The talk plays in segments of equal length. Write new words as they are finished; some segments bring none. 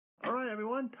Alright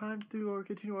everyone, time to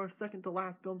continue our second to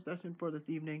last film session for this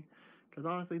evening. Because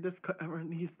honestly, this camera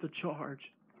needs to charge.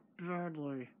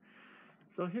 Badly.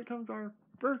 So here comes our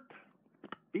first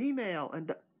female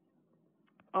and...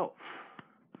 Oh.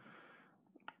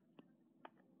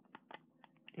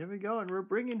 Here we go, and we're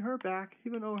bringing her back,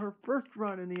 even though her first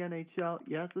run in the NHL,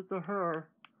 yes, it's a her.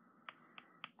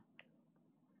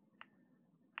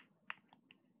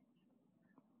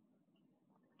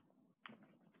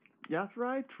 Yes,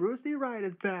 right, Trucy Wright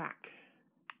is back.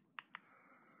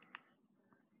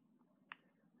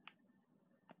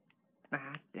 Ah,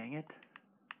 dang it.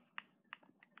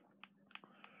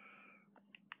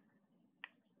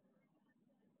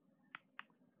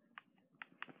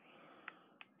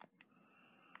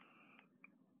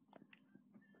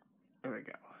 There we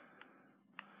go.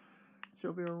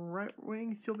 She'll be a right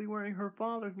wing. She'll be wearing her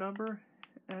father's number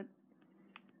at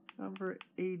number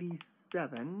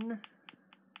 87.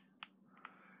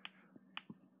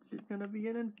 She's gonna be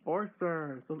an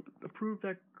enforcer, so to prove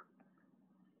that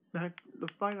the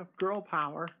fight of girl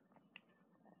power.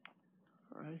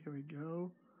 All right, here we go.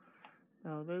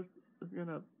 Now this is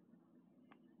gonna.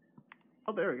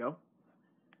 Oh, there we go.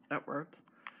 That worked.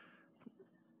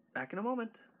 Back in a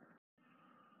moment.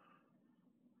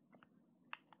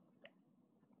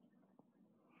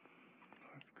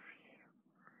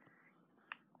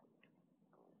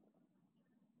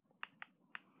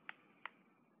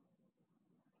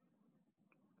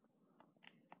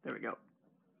 There we go.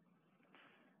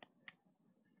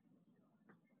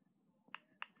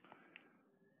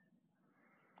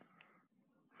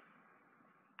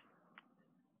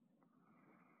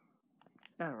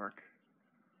 That'll work.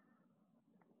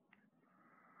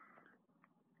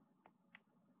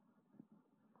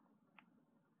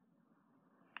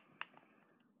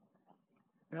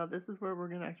 Now this is where we're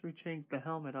gonna actually change the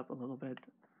helmet up a little bit.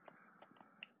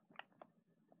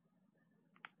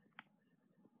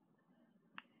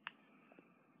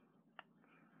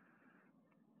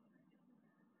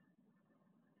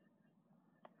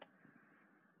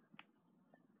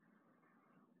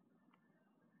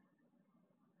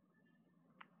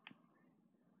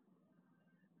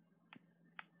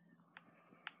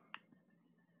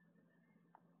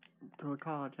 To a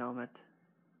college helmet.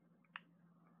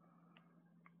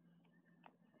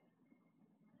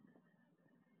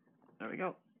 There we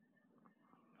go.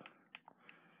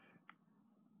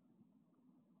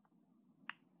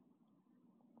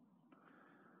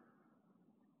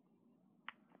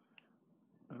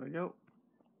 There we go.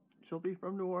 She'll be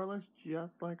from New Orleans,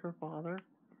 just like her father.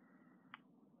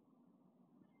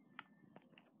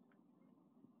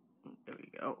 There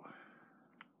we go.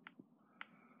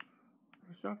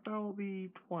 Her shot foul will be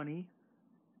 20.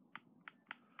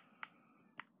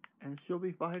 And she'll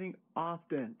be fighting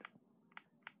often.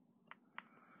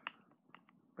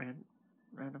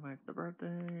 Randomize the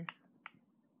birthday.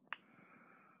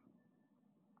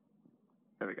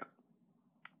 There we go.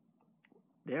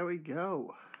 There we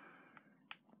go.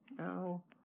 Now,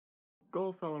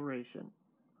 goal celebration.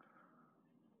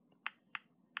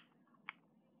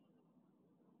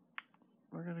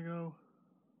 We're gonna go.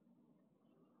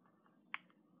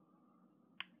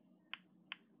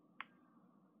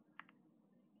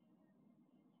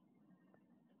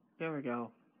 There we go.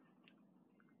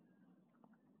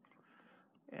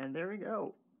 And there we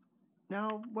go.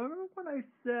 Now, remember when I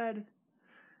said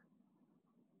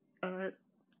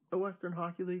the Western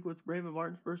Hockey League was Raymond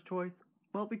Martin's first choice?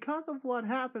 Well, because of what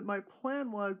happened, my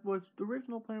plan was the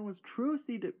original plan was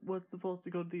Trucy was supposed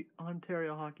to go to the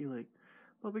Ontario Hockey League.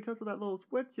 But because of that little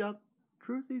switch up,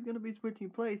 Trucy's going to be switching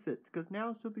places, because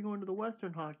now she'll be going to the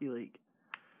Western Hockey League.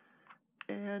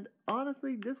 And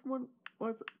honestly, this one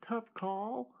was a tough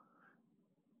call.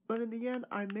 But in the end,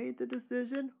 I made the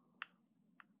decision.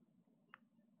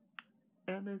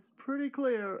 And it's pretty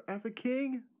clear, as a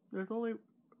king, there's only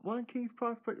one King's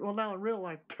prospect. Well, now in real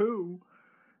life, two.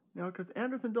 Now, because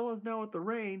Anderson Dolan is now at the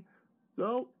Reign.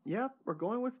 So, yep, we're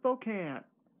going with Spokane.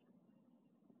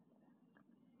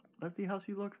 Let's see how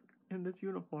she looks in this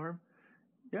uniform.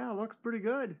 Yeah, looks pretty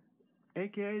good.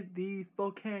 AKA the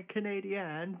Spokane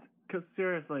Canadiens. Because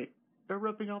seriously, they're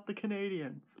ripping off the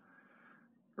Canadians.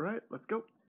 Alright, let's go.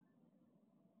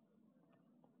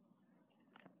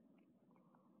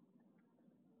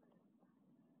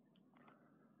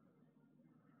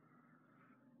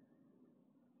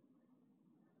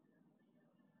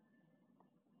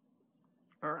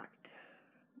 Alright.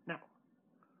 Now,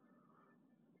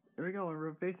 here we go, and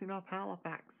we're facing off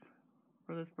Halifax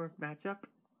for this first matchup.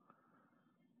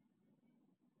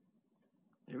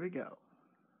 Here we go.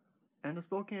 And the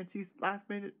Spokane Chiefs last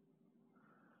made it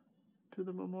to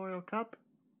the Memorial Cup,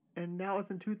 and now it's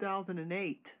in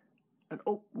 2008. And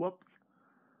oh, whoops.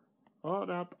 Hold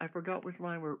up. I forgot which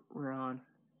line we're on.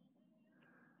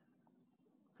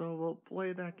 So we'll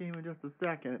play that game in just a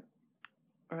second.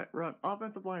 Alright, we're on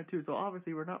offensive line 2, so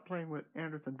obviously we're not playing with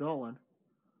Anderson Dolan.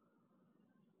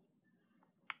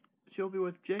 She'll be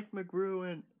with Jake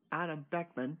McGrew and Adam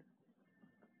Beckman.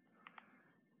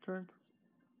 Turns.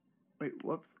 Wait,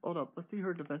 whoops. Hold up. Let's see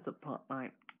her defensive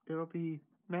line. It'll be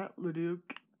Matt Leduc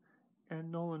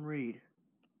and Nolan Reed.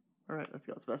 Alright, let's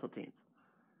go. Special teams.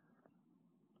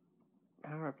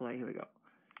 Power play. Here we go.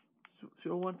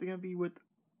 She'll once again be with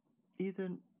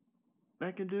Ethan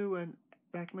McIndoe and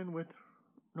Beckman with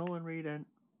Nolan Reed and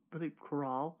Philippe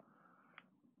Corral.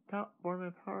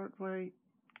 Bournemouth power play.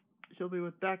 She'll be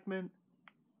with Beckman,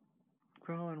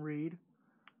 Corral, and Reed.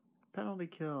 Penalty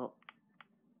kill.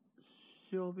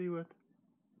 She'll be with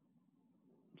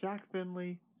Jack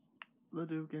Finley,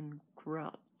 Leduc, and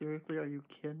Corral. Seriously, are you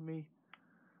kidding me?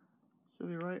 She'll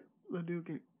be right, Leduc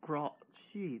and Corral.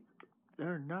 Jeez,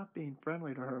 they're not being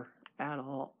friendly to her at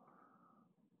all.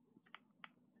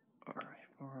 Alright,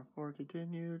 4-on-4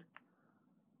 continued.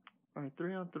 Alright,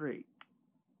 3-on-3.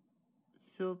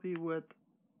 She'll be with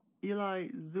Eli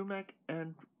Zumek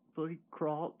and Philippe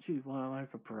Corral. Jeez, why am I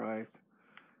surprised?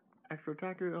 Extra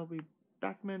attacker, it'll be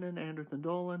Beckman and Anderson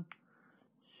Dolan.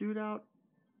 Shootout,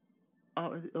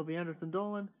 it'll be Anderson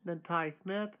Dolan, then Ty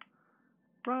Smith,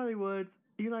 Riley Woods,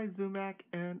 Eli Zumak,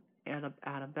 and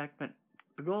Adam Beckman.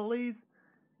 The goalies,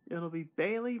 it'll be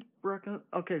Bailey, Brooklyn.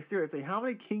 Okay, seriously, how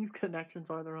many Kings connections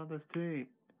are there on this team?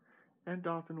 And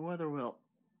Dawson Weatherwill.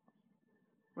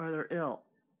 Rather ill.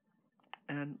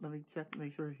 And let me check to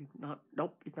make sure he's not.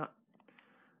 Nope, he's not.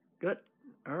 Good.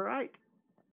 Alright.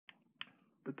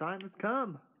 The time has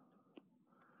come.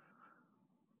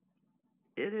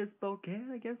 It is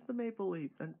Spokane against the Maple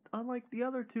Leafs. And unlike the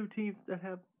other two teams that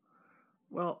have,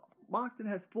 well, Moncton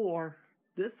has 4.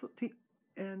 This team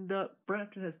and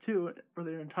Brampton has 2 for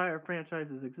their entire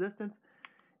franchise's existence.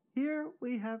 Here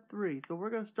we have 3. So we're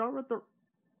going to start with the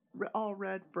all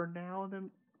red for now, and then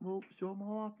we'll show them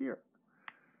all off here.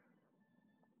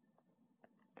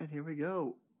 And here we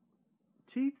go.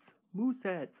 Chiefs,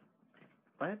 Mooseheads.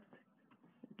 Let's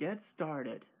get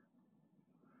started.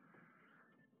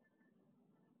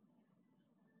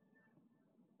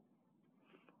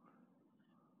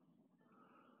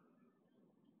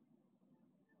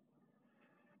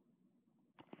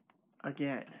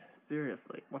 Again,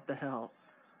 seriously, what the hell?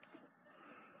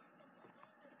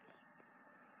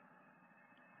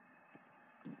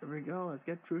 Here we go. Let's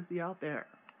get Trucy out there.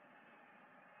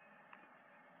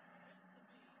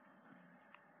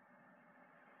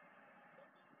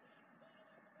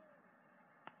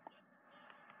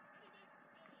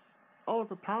 Oh,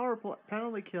 it's a power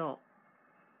penalty kill.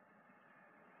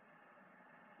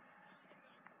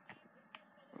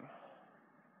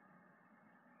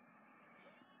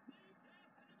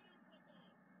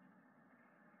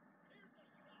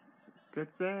 Good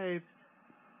save.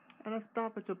 And a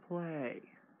stoppage of play.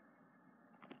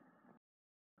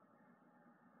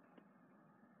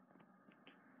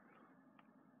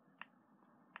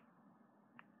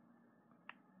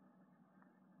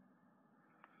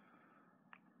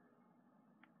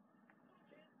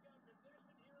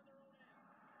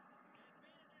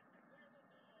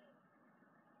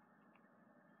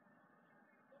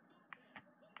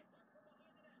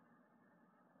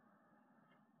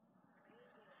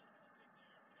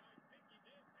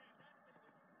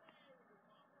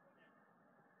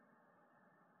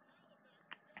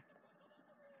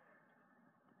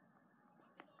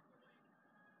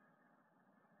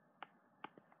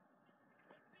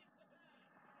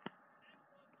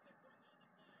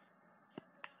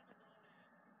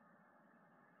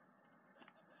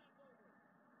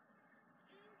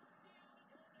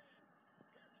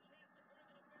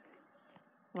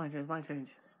 Line change.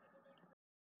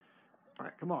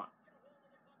 Alright, come on.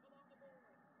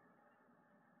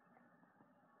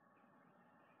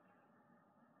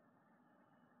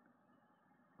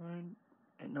 And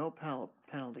no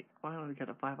penalty. Finally, we got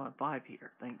a 5-on-5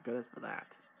 here. Thank goodness for that.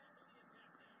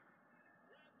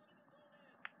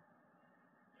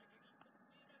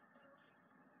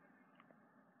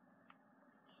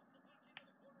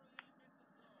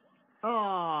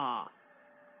 Ah!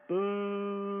 Boo!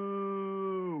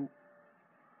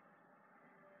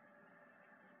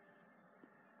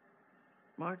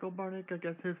 Michael Barnica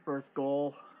gets his first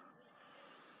goal.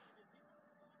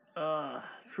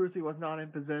 Trucy was not in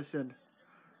position.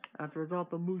 As a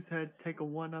result, the Mooseheads take a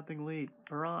 1-0 lead.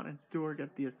 Perron and Stewart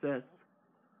get the assists.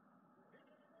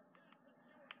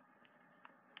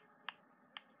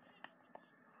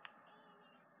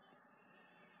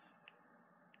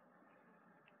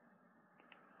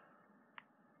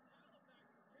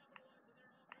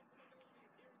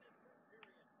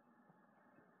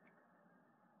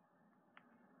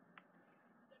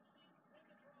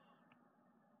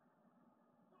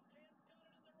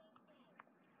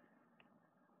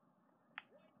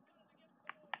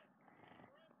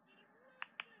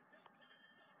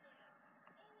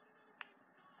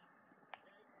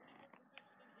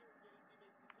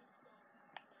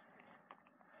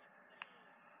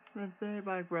 And saved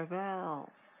by Gravel.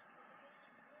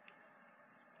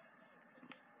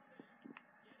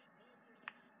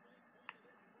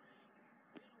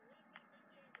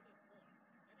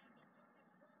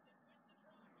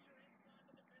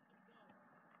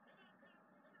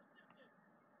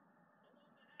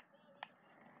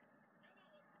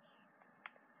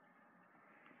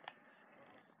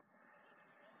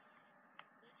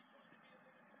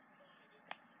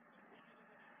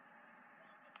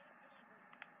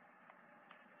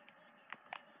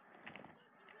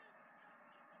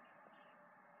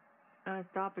 And a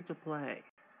stoppage of play.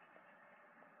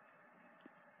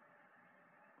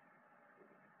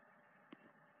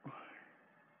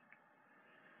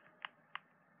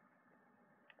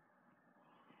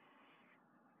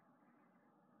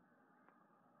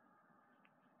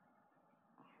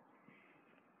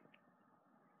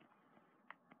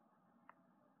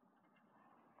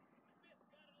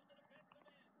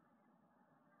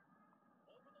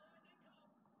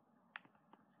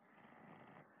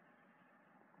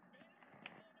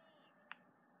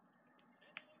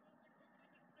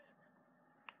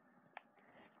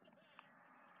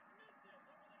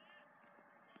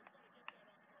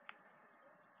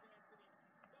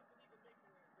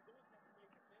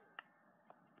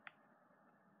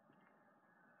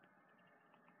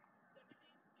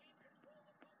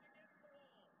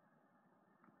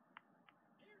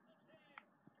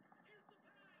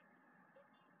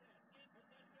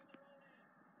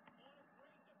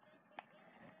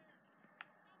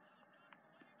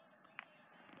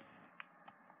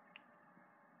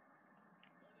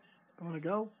 I want to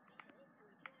go.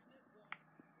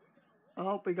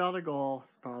 Oh, we got a goal.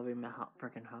 Probably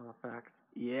freaking Halifax.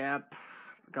 Yep.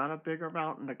 Got a bigger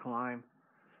mountain to climb.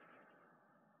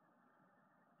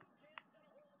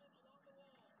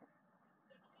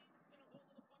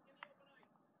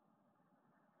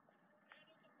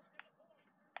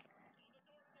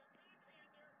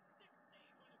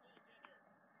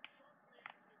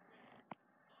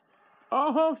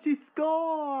 Oh, she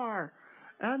score!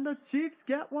 And the Chiefs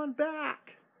get one back.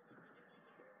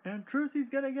 And Trucy's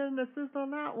gonna get an assist on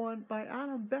that one by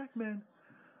Adam Beckman.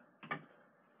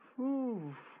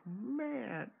 Ooh,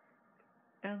 man.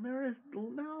 And there is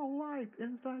now life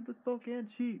inside the Spokane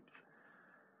Chiefs.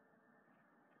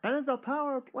 And it's a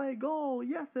power play goal.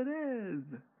 Yes, it is.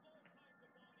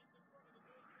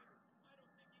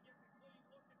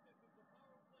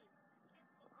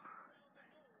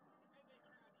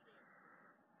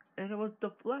 And it was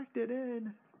deflected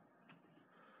in.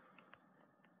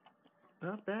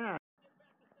 Not bad.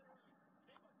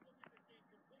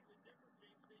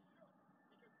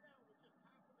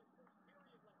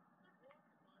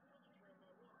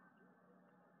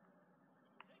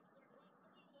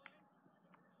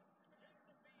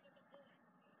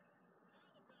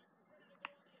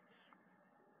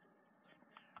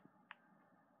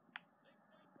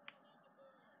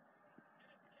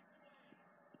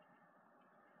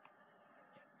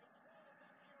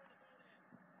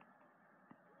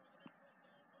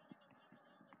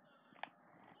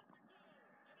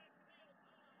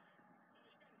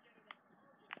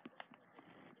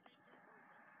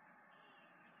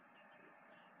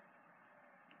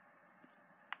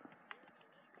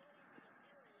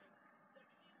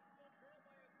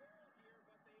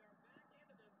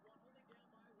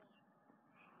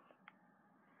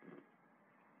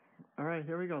 All right,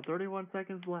 here we go. 31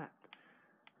 seconds left.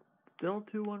 Still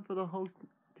 2-1 for the host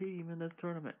team in this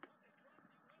tournament.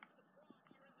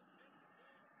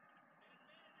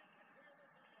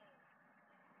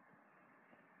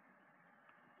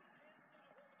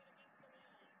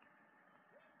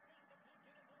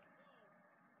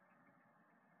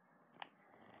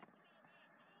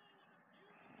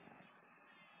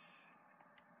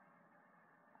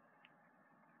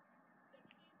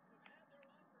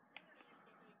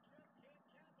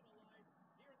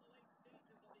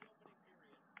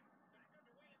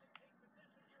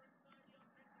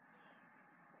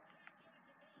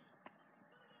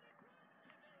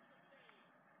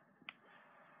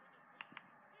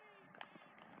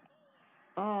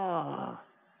 Ah,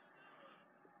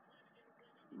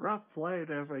 rough play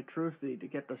there by Trucy to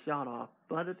get the shot off.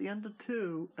 But at the end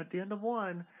of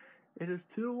one, it is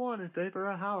 2-1 in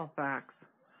favor of Halifax.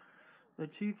 The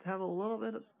Chiefs have a little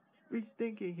bit of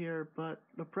rethinking here, but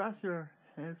the pressure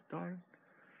has started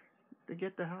to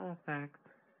get to Halifax.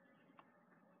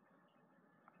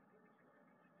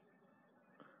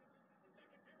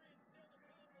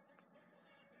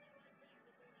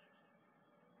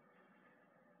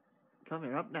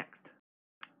 Coming up next.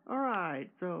 Alright,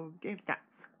 so game stats.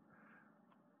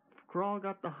 Crawl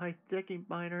got the high sticking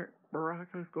minor.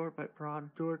 Baraka scored by Prod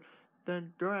Stewart.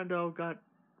 Then Durando got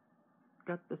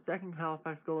the second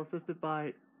Halifax goal assisted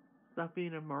by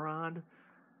Safin and Morand.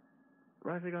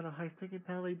 Reiser got a high sticking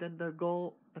penalty, then the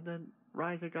goal, and then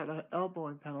Reiser got an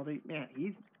elbowing penalty. Man,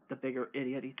 he's the bigger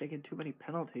idiot. He's taking too many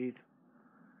penalties.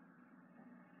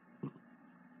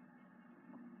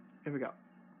 Here we go.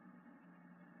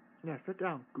 Yeah, sit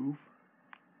down, goof.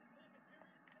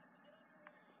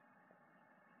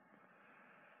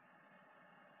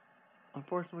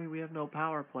 Unfortunately, we have no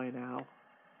power play now.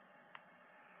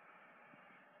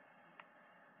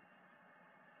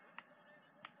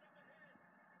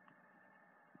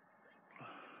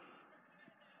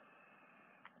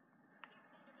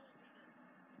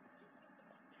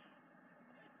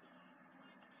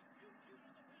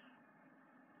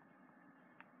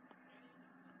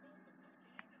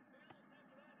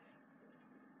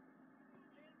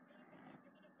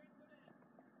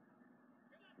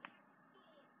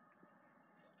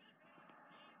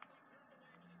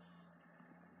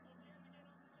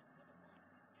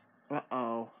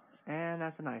 Uh-oh. And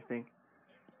that's an icing.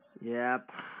 Yep.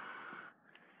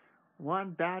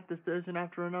 One bad decision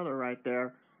after another right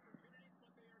there.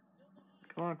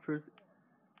 Come on, Trucy.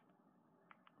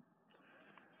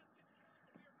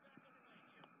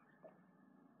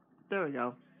 There we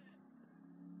go.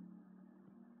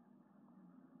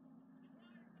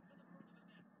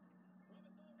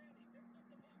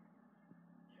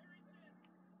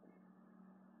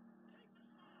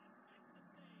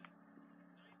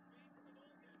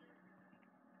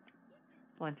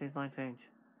 Line change, line change.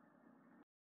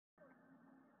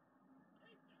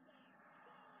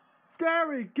 There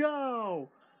we go!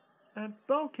 And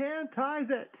Spokane ties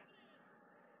it!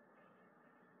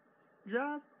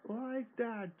 Just like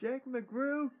that, Jake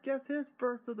McGrew gets his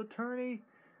first of the tourney,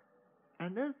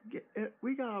 and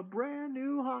we got a brand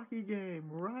new hockey game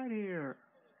right here.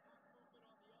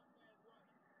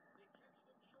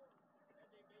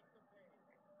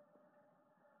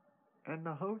 And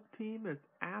the host team is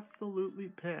absolutely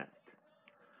pissed.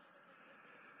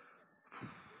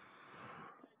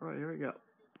 All right, here we go.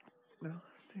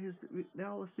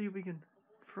 Now let's see if we can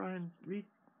try and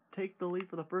retake the lead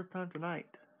for the first time tonight.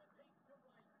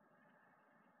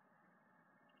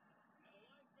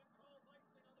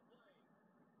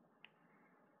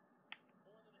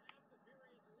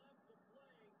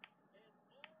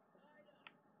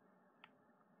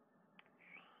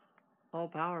 All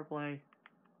power play.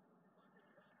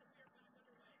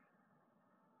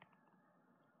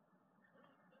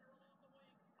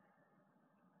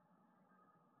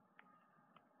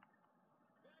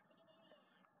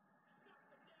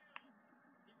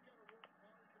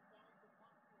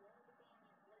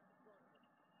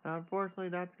 Unfortunately,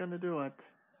 that's going to do it.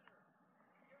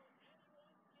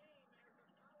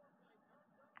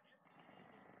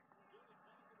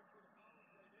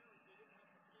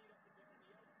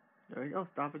 There you go.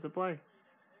 Stop it to play.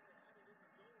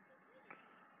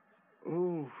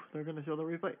 Ooh, they're going to show the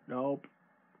replay. Nope.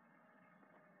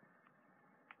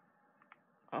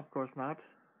 Of course not.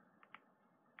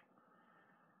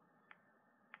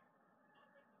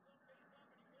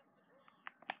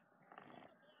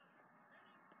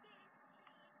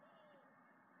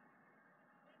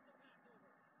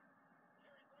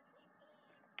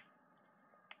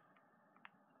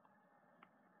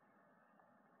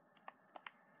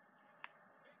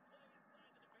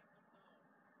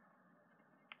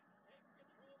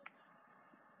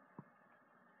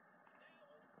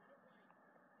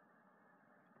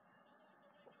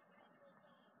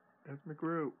 There's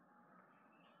McGrew.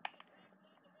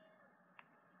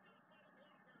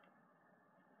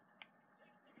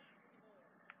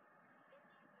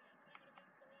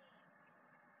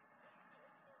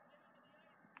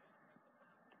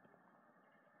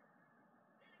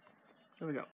 There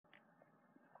we go.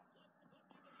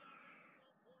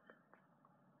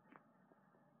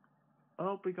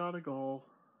 Oh, we got a goal.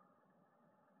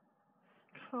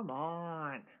 Come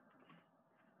on.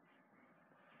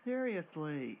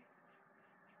 Seriously.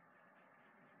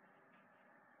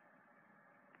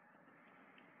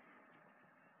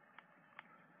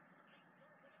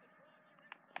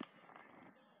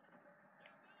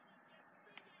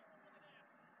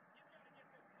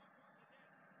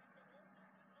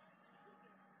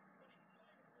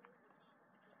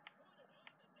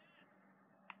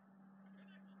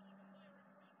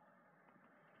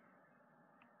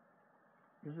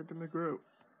 Gives it to McGrew.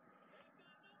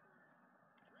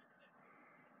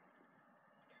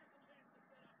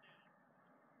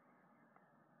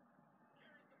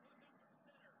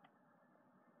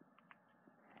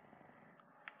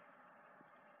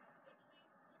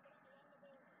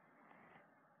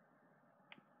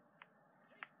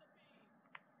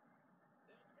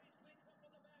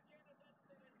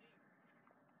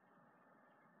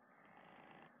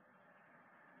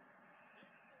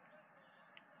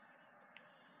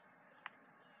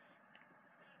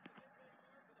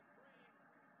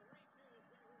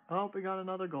 Oh, we got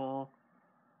another goal.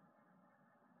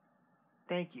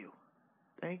 Thank you.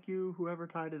 Thank you, whoever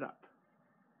tied it up.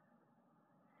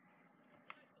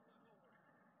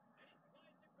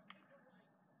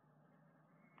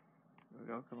 There we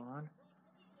go, come on.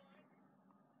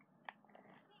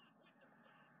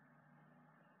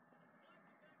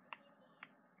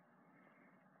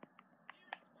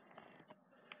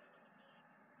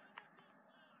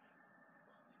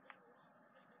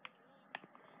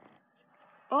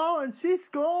 Oh, and she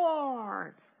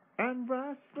scores! And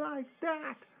just like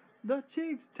that, the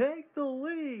Chiefs take the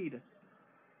lead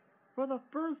for the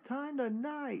first time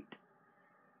tonight.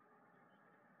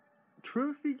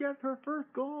 Trucy gets her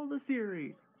first goal of the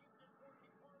series.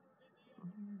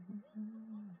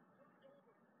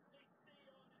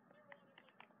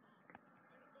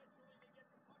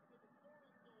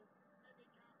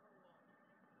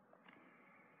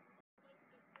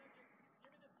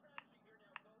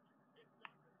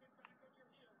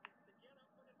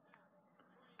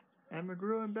 And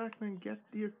McGrew and Beckman get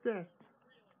the assist.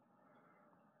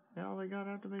 Now they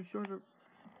gotta have to make sure to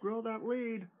grow that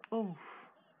lead. Oh.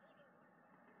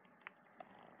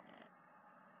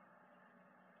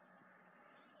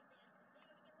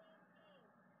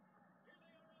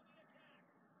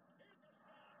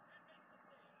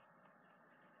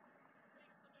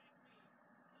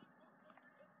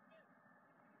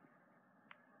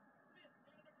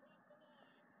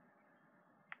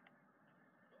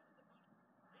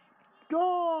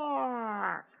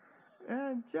 Score!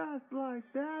 And just like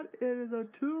that, it is a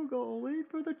 2-goal lead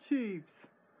for the Chiefs.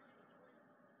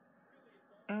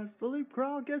 As Philippe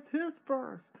Crowl gets his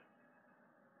first.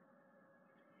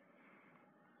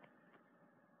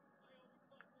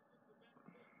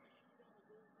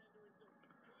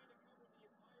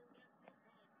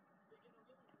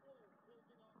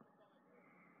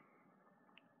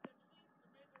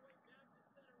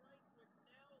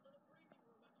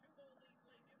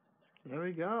 There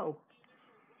we go.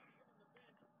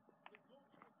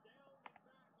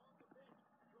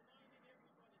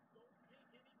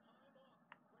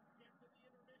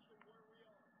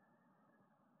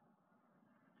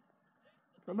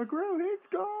 So McGrew, he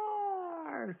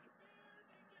scores!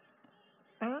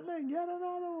 And they get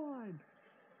another one.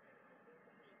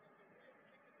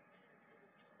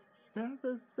 That's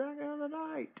the second of the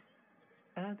night.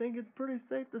 And I think it's pretty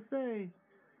safe to say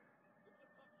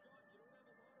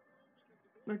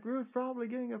McGrew's probably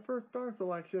getting a first star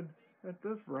selection at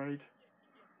this rate.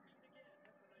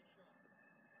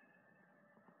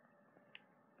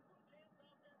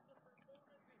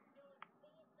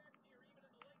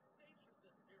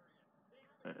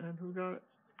 And who got it?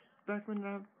 Beckman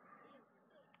now.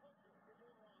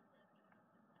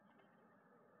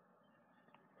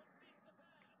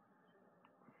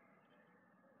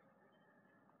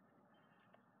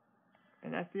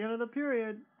 And that's the end of the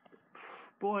period.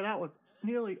 Boy, that was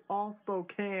nearly all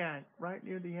Spokane right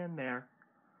near the end there.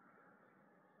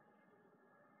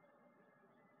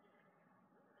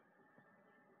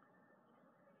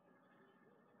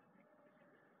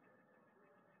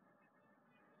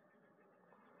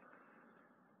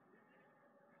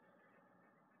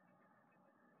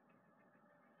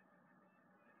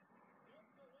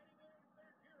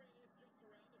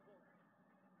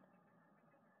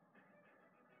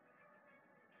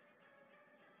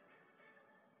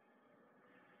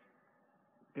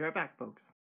 Be right back, folks.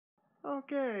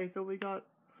 Okay, so we got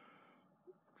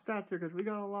stats here because we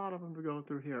got a lot of them to go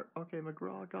through here. Okay,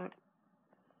 McGraw got.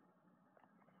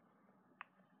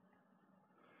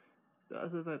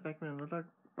 This is that Beckman,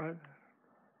 right?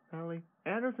 Alley.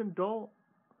 Anderson Dole.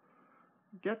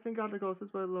 Getson got the goal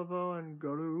assisted by Laveau and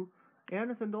Garou.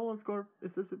 Anderson Dolan scored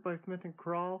assisted by Smith and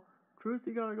Krall.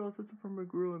 Trucy got a goal assisted from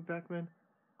McGrew and Beckman.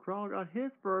 Krall got his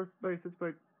first by assist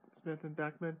by Smith and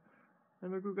Beckman.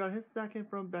 And McGrew got his second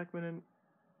from Beckman and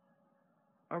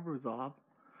Abruzov.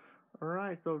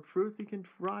 Alright, so Trucy can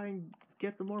try and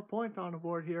get some more points on the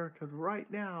board here, because right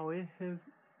now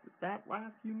that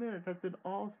last few minutes has been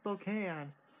all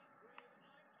Spokane.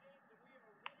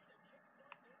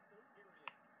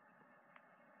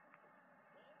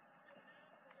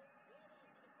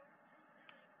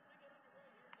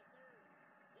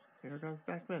 Here comes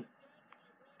Beckman.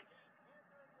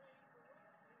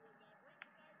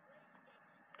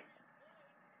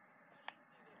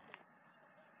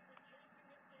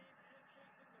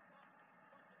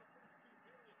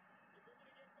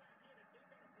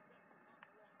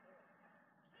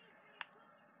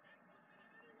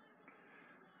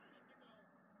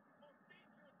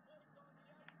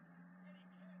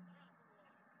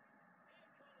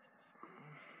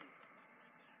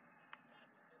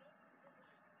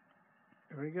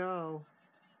 Here we go.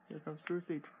 Here comes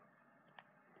Trucy.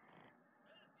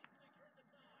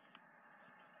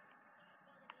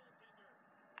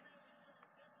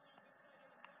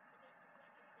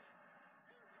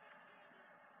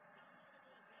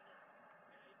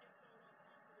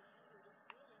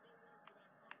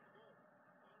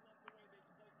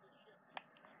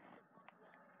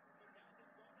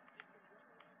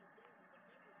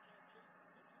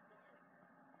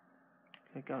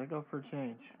 They gotta go for a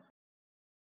change.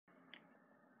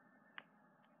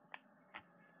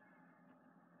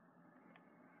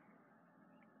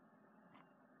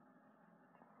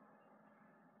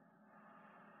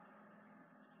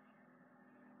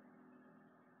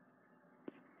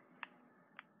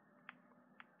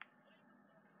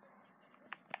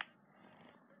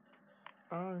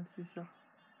 Oh, she's shot.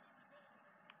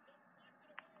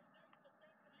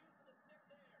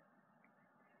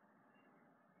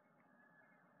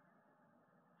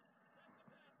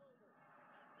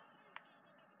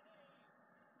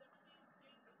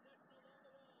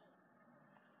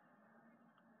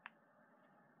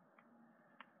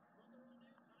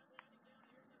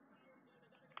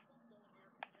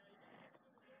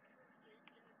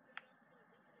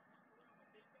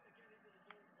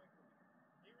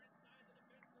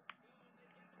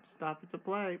 Stop it to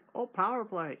play. Oh, power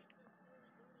play.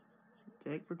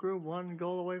 Jake McGrew 1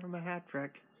 goal away from a hat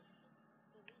trick.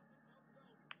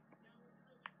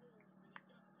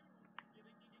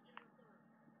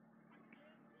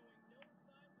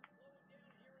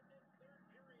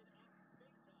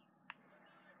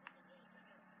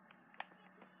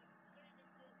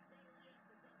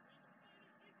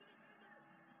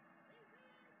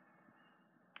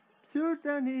 Shoots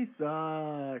and he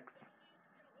sucks.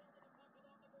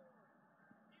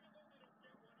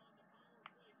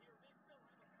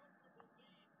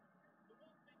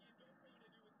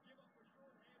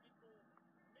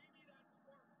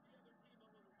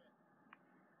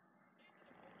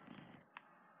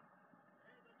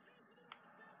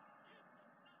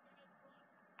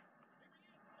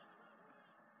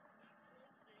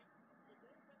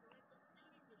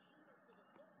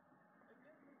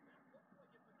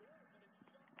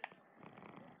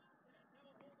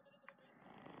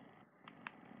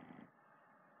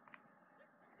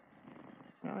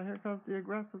 Now here comes the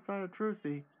aggressive side of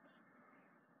Trucy.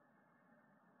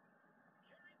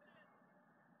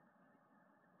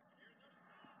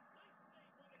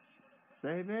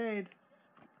 Save made.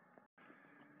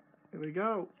 Here we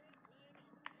go.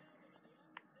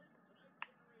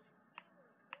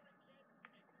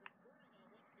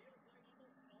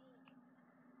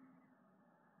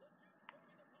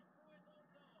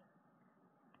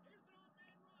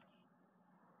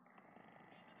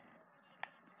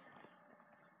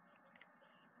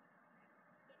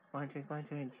 Line change, line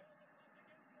change.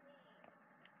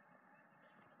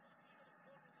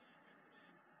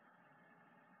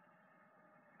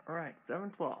 Alright,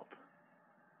 7-12.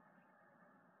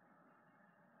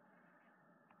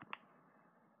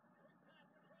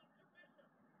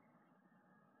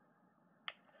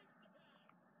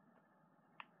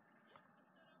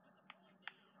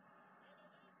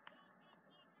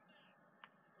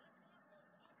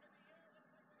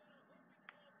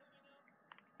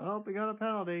 Oh, we got a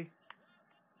penalty.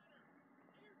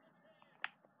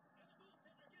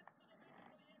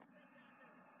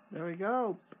 There we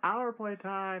go. Power play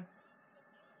time.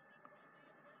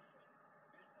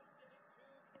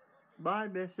 Bye,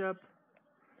 Bishop.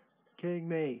 Kidding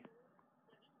me.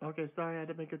 Okay, sorry, I had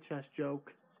to make a chess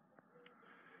joke.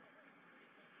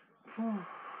 There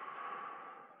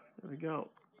we go.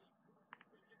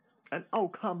 And oh,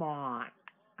 come on.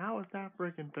 How is that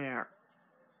freaking fair?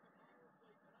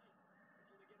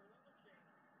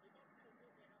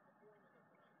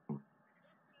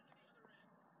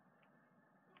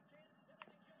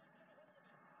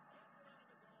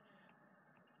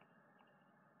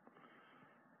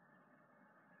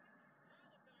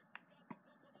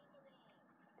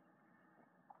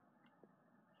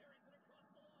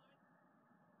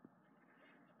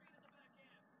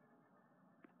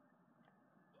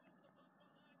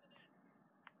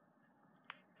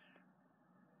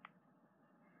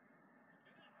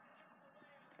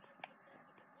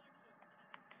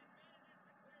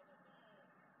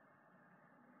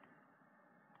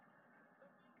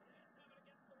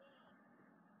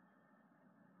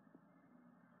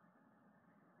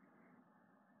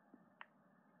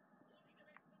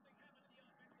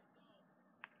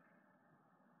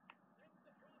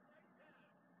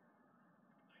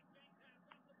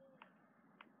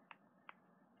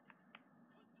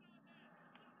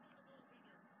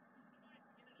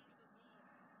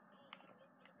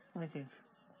 Line change.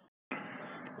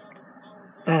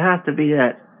 That has to be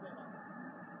it.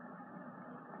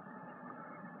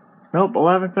 Nope,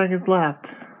 11 seconds left.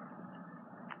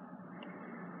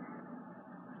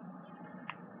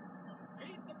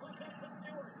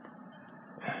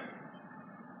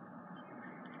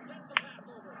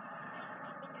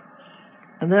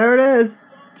 And there it is.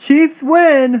 Chiefs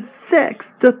win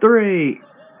 6-3.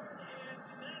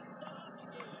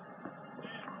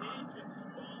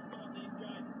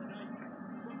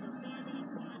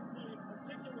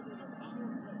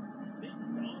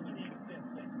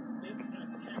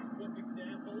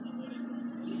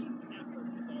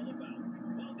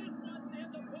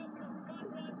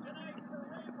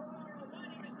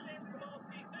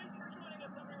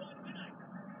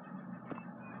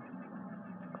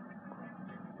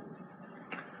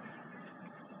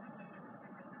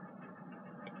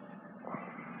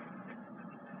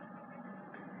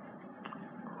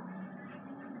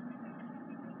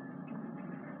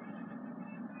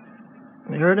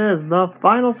 Here it is, the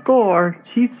final score.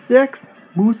 Chiefs 6,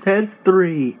 Mooseheads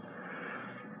 3.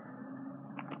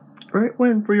 Great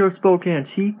win for your Spokane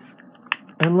Chiefs.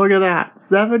 And look at that,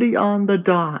 70 on the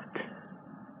dot.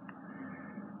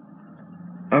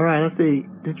 Alright, let's see.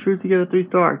 Did Trucy get a 3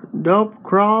 stars? Nope.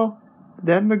 Crawl,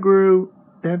 then McGrew,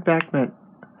 then Beckman.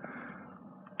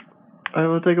 Alright,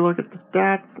 we'll take a look at the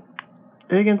stats.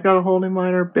 Higgins got a holding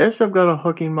minor, Bishop got a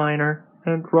hooking minor,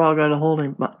 and Crawl got a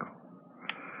holding minor.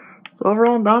 So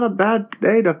overall, not a bad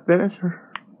day to finish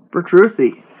for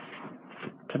Trucy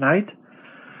tonight.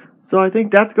 So I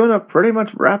think that's going to pretty much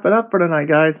wrap it up for tonight,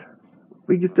 guys.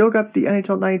 We still got the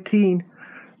NHL 19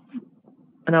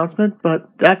 announcement, but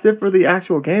that's it for the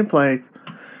actual gameplays.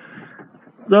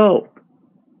 So,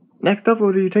 next up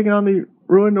we'll be taking on the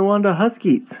Ruined Rwanda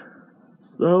Huskies.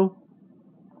 So,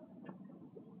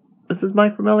 this is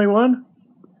Mike from LA1.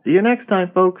 See you next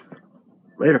time, folks.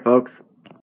 Later, folks.